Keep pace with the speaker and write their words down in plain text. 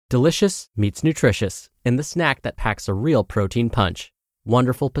Delicious meets nutritious in the snack that packs a real protein punch.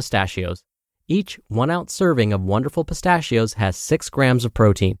 Wonderful Pistachios. Each 1-ounce serving of Wonderful Pistachios has 6 grams of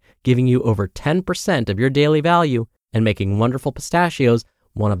protein, giving you over 10% of your daily value and making Wonderful Pistachios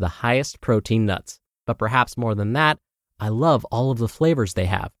one of the highest protein nuts. But perhaps more than that, I love all of the flavors they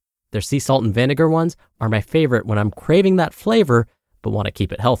have. Their sea salt and vinegar ones are my favorite when I'm craving that flavor but want to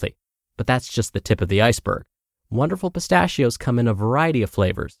keep it healthy. But that's just the tip of the iceberg. Wonderful Pistachios come in a variety of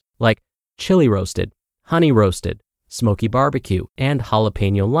flavors, like chili roasted, honey roasted, smoky barbecue, and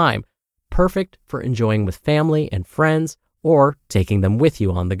jalapeno lime, perfect for enjoying with family and friends or taking them with you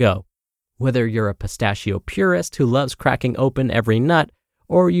on the go. Whether you're a pistachio purist who loves cracking open every nut,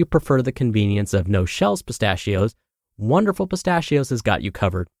 or you prefer the convenience of no-shells pistachios, Wonderful Pistachios has got you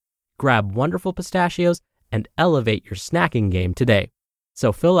covered. Grab Wonderful Pistachios and elevate your snacking game today.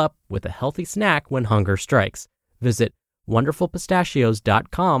 So fill up with a healthy snack when hunger strikes. Visit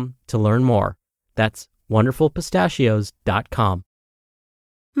wonderfulpistachios.com to learn more. That's wonderfulpistachios.com.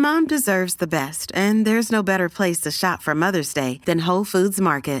 Mom deserves the best, and there's no better place to shop for Mother's Day than Whole Foods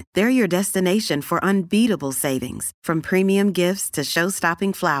Market. They're your destination for unbeatable savings, from premium gifts to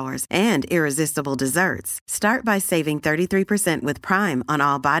show-stopping flowers and irresistible desserts. Start by saving 33% with Prime on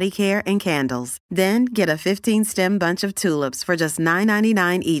all body care and candles. Then get a 15-stem bunch of tulips for just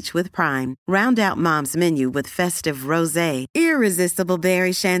 $9.99 each with Prime. Round out Mom's menu with festive rosé, irresistible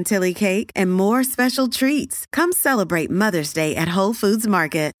berry chantilly cake, and more special treats. Come celebrate Mother's Day at Whole Foods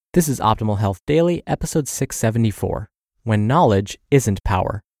Market. This is Optimal Health Daily, episode 674, When Knowledge Isn't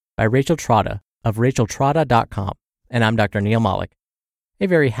Power, by Rachel Trotta of racheltrotta.com, and I'm Dr. Neil Malik. A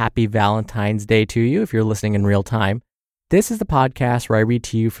very happy Valentine's Day to you if you're listening in real time. This is the podcast where I read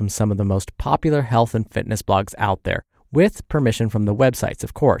to you from some of the most popular health and fitness blogs out there, with permission from the websites,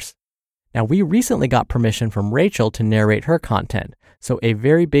 of course. Now, we recently got permission from Rachel to narrate her content, so a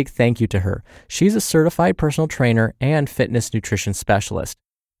very big thank you to her. She's a certified personal trainer and fitness nutrition specialist.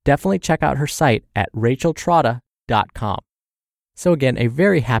 Definitely check out her site at racheltrotta.com. So again, a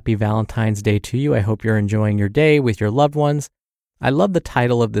very happy Valentine's Day to you. I hope you're enjoying your day with your loved ones. I love the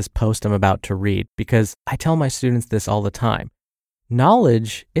title of this post I'm about to read because I tell my students this all the time.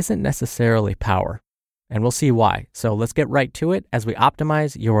 Knowledge isn't necessarily power, and we'll see why. So let's get right to it as we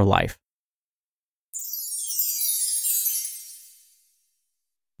optimize your life.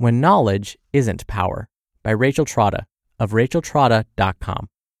 When Knowledge Isn't Power, by Rachel Trotta of racheltrotta.com.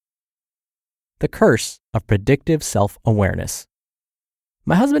 The curse of predictive self-awareness.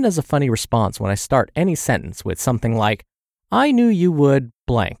 My husband has a funny response when I start any sentence with something like, I knew you would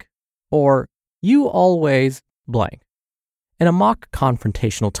blank, or you always blank. In a mock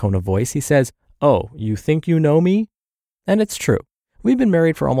confrontational tone of voice, he says, oh, you think you know me? And it's true. We've been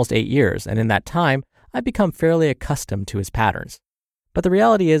married for almost 8 years, and in that time, I've become fairly accustomed to his patterns. But the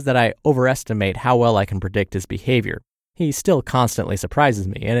reality is that I overestimate how well I can predict his behavior. He still constantly surprises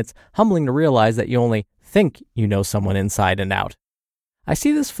me, and it's humbling to realize that you only think you know someone inside and out. I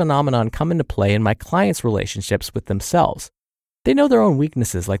see this phenomenon come into play in my clients' relationships with themselves. They know their own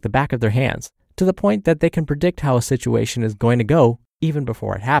weaknesses like the back of their hands, to the point that they can predict how a situation is going to go even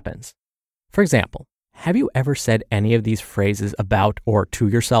before it happens. For example, have you ever said any of these phrases about or to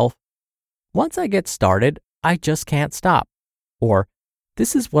yourself? Once I get started, I just can't stop. Or,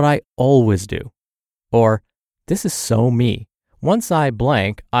 this is what I always do. Or, this is so me. Once I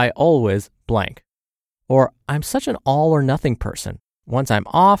blank, I always blank. Or, I'm such an all or nothing person. Once I'm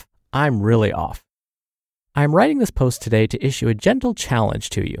off, I'm really off. I'm writing this post today to issue a gentle challenge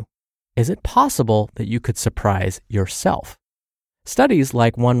to you. Is it possible that you could surprise yourself? Studies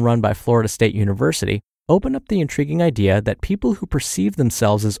like one run by Florida State University open up the intriguing idea that people who perceive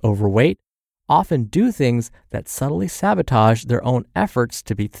themselves as overweight often do things that subtly sabotage their own efforts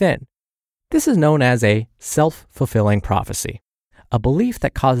to be thin. This is known as a self-fulfilling prophecy, a belief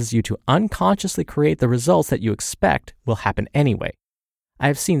that causes you to unconsciously create the results that you expect will happen anyway. I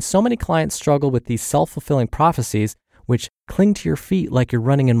have seen so many clients struggle with these self-fulfilling prophecies which cling to your feet like you're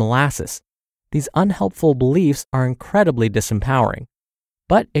running in molasses. These unhelpful beliefs are incredibly disempowering.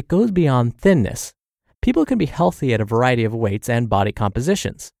 But it goes beyond thinness. People can be healthy at a variety of weights and body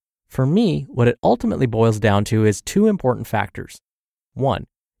compositions. For me, what it ultimately boils down to is 2 important factors. 1,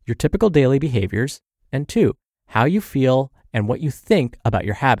 your typical daily behaviors, and 2, how you feel and what you think about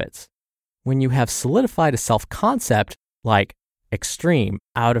your habits. When you have solidified a self-concept like extreme,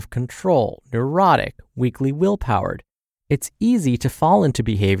 out of control, neurotic, weakly willpowered, it's easy to fall into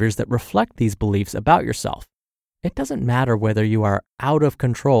behaviors that reflect these beliefs about yourself. It doesn't matter whether you are out of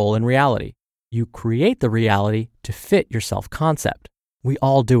control in reality. You create the reality to fit your self-concept. We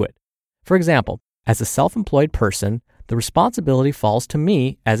all do it. For example, as a self-employed person, The responsibility falls to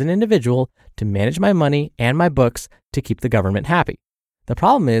me as an individual to manage my money and my books to keep the government happy. The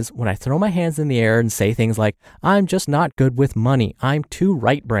problem is when I throw my hands in the air and say things like, I'm just not good with money, I'm too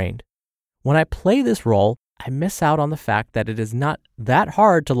right-brained. When I play this role, I miss out on the fact that it is not that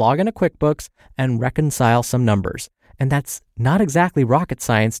hard to log into QuickBooks and reconcile some numbers, and that's not exactly rocket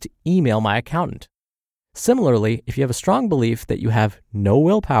science to email my accountant. Similarly, if you have a strong belief that you have no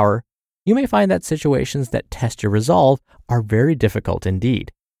willpower, you may find that situations that test your resolve are very difficult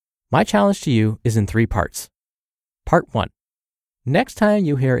indeed. My challenge to you is in 3 parts. Part 1. Next time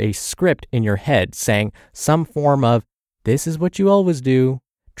you hear a script in your head saying some form of, this is what you always do,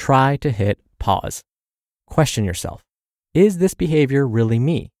 try to hit pause. Question yourself, is this behavior really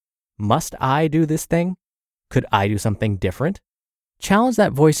me? Must I do this thing? Could I do something different? Challenge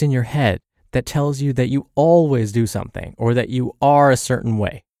that voice in your head that tells you that you always do something or that you are a certain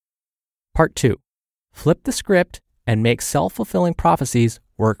way. Part 2. Flip the script and make self-fulfilling prophecies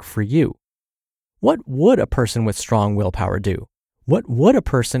work for you. What would a person with strong willpower do? What would a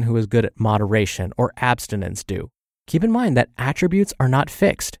person who is good at moderation or abstinence do? Keep in mind that attributes are not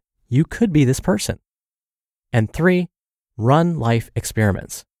fixed. You could be this person. And 3, run life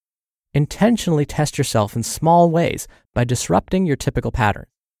experiments. Intentionally test yourself in small ways by disrupting your typical pattern.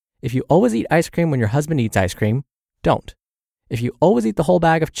 If you always eat ice cream when your husband eats ice cream, don't. If you always eat the whole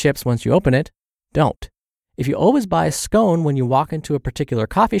bag of chips once you open it, don't. If you always buy a scone when you walk into a particular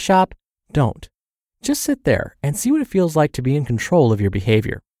coffee shop, don't. Just sit there and see what it feels like to be in control of your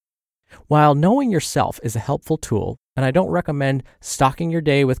behavior. While knowing yourself is a helpful tool, and I don't recommend stocking your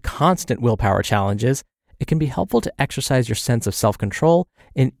day with constant willpower challenges, it can be helpful to exercise your sense of self-control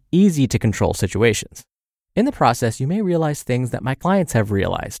in easy-to-control situations. In the process, you may realize things that my clients have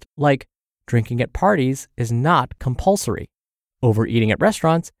realized, like drinking at parties is not compulsory, overeating at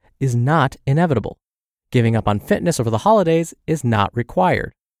restaurants is not inevitable, giving up on fitness over the holidays is not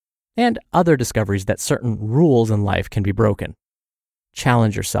required, and other discoveries that certain rules in life can be broken.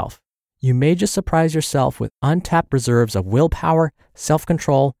 Challenge yourself. You may just surprise yourself with untapped reserves of willpower,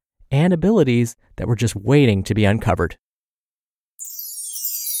 self-control, and abilities that were just waiting to be uncovered.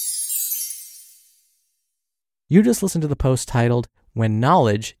 You just listened to the post titled, When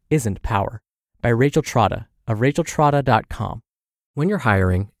Knowledge Isn't Power, by Rachel Trotta of racheltrotta.com. When you're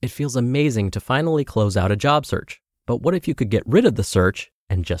hiring, it feels amazing to finally close out a job search. But what if you could get rid of the search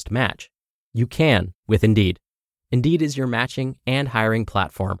and just match? You can with Indeed. Indeed is your matching and hiring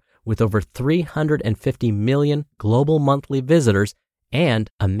platform with over 350 million global monthly visitors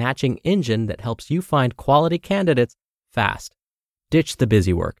and a matching engine that helps you find quality candidates fast. Ditch the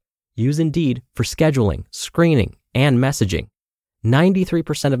busy work. Use Indeed for scheduling, screening, and messaging.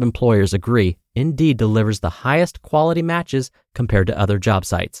 93% of employers agree Indeed delivers the highest quality matches compared to other job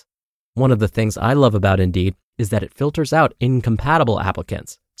sites. One of the things I love about Indeed is that it filters out incompatible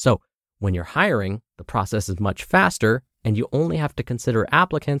applicants. So when you're hiring, the process is much faster and you only have to consider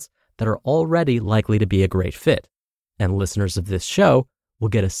applicants that are already likely to be a great fit. And listeners of this show will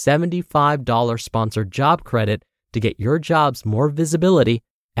get a $75 sponsored job credit to get your jobs more visibility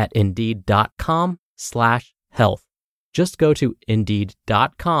at Indeed.com/health. Just go to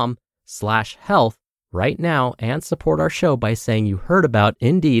Indeed.com/health right now and support our show by saying you heard about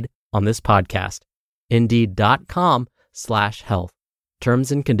Indeed on this podcast. Indeed.com/health.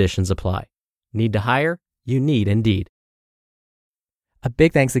 Terms and conditions apply. Need to hire? You need Indeed. A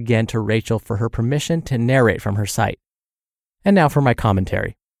big thanks again to Rachel for her permission to narrate from her site. And now for my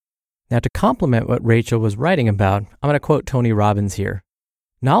commentary. Now, to complement what Rachel was writing about, I'm going to quote Tony Robbins here.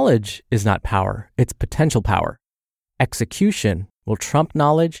 Knowledge is not power, it's potential power. Execution will trump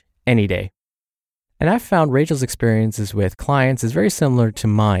knowledge any day. And I've found Rachel's experiences with clients is very similar to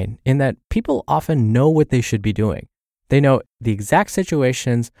mine in that people often know what they should be doing. They know the exact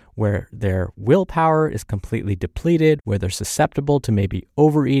situations where their willpower is completely depleted, where they're susceptible to maybe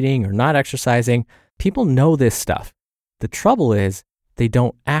overeating or not exercising. People know this stuff. The trouble is they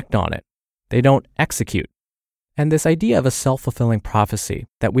don't act on it. They don't execute. And this idea of a self-fulfilling prophecy,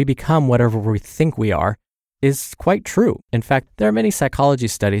 that we become whatever we think we are, is quite true. In fact, there are many psychology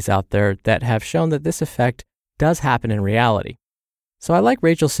studies out there that have shown that this effect does happen in reality. So I like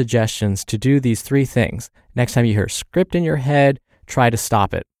Rachel's suggestions to do these 3 things. Next time you hear a script in your head, try to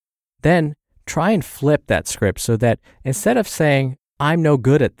stop it. Then try and flip that script so that instead of saying, I'm no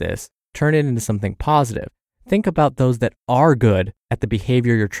good at this, turn it into something positive. Think about those that are good at the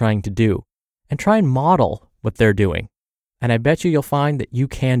behavior you're trying to do and try and model what they're doing. And I bet you'll find that you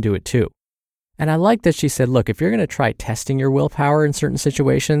can do it too. And I like that she said, look, if you're going to try testing your willpower in certain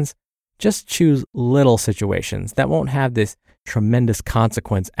situations, just choose little situations that won't have this tremendous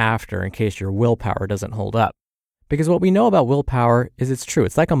consequence after in case your willpower doesn't hold up. Because what we know about willpower is it's true.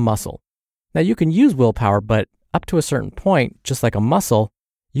 It's like a muscle. Now you can use willpower, but up to a certain point, just like a muscle,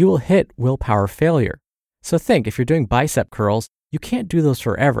 you will hit willpower failure. So think, if you're doing bicep curls, you can't do those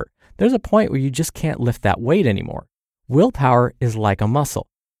forever. There's a point where you just can't lift that weight anymore. Willpower is like a muscle.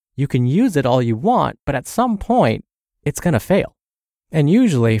 You can use it all you want, but at some point, it's going to fail. And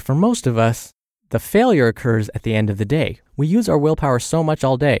usually, for most of us, the failure occurs at the end of the day. We use our willpower so much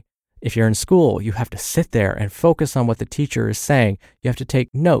all day. If you're in school, you have to sit there and focus on what the teacher is saying. You have to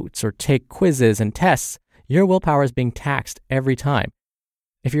take notes or take quizzes and tests. Your willpower is being taxed every time.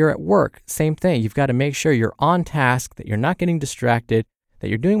 If you're at work, same thing. You've got to make sure you're on task, that you're not getting distracted, that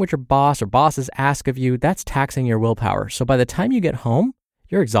you're doing what your boss or bosses ask of you. That's taxing your willpower. So by the time you get home,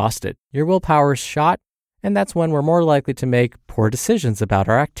 you're exhausted. Your willpower is shot, and that's when we're more likely to make poor decisions about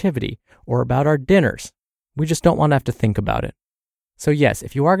our activity or about our dinners. We just don't want to have to think about it. So yes,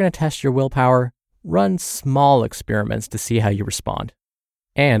 if you are going to test your willpower, run small experiments to see how you respond.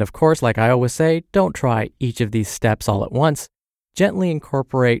 And of course, like I always say, don't try each of these steps all at once. Gently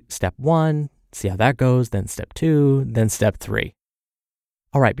incorporate step 1, see how that goes, then step 2, then step 3.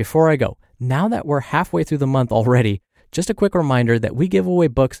 All right, before I go, now that we're halfway through the month already, just a quick reminder that we give away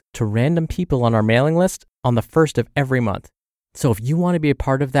books to random people on our mailing list on the first of every month. So if you want to be a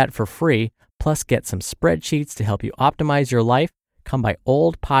part of that for free, plus get some spreadsheets to help you optimize your life, come by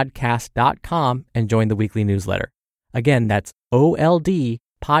oldpodcast.com and join the weekly newsletter. Again, that's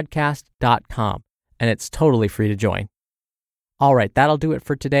oldpodcast.com, and it's totally free to join. All right, that'll do it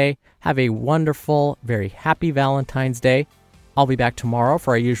for today. Have a wonderful, very happy Valentine's Day. I'll be back tomorrow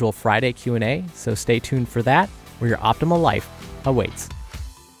for our usual Friday Q&A, so stay tuned for that, where your optimal life awaits.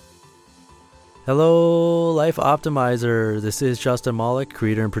 Hello, Life Optimizer. This is Justin Malik,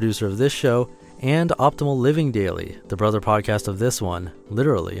 creator and producer of this show and Optimal Living Daily, the brother podcast of this one.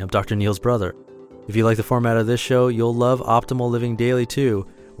 Literally, I'm Dr. Neil's brother. If you like the format of this show, you'll love Optimal Living Daily too,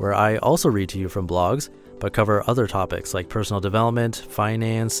 where I also read to you from blogs, but cover other topics like personal development,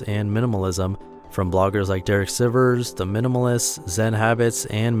 finance, and minimalism from bloggers like Derek Sivers, The Minimalists, Zen Habits,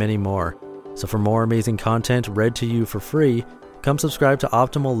 and many more. So for more amazing content read to you for free, come subscribe to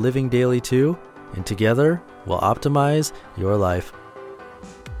Optimal Living Daily too, and together we'll optimize your life.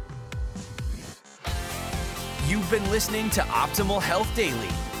 You've been listening to Optimal Health Daily.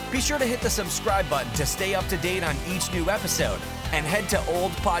 Be sure to hit the subscribe button to stay up to date on each new episode, and head to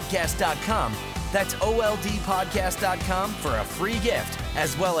oldpodcast.com. That's oldpodcast.com for a free gift,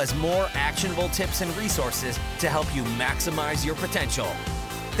 as well as more actionable tips and resources to help you maximize your potential.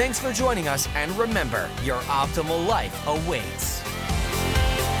 Thanks for joining us, and remember, your optimal life awaits.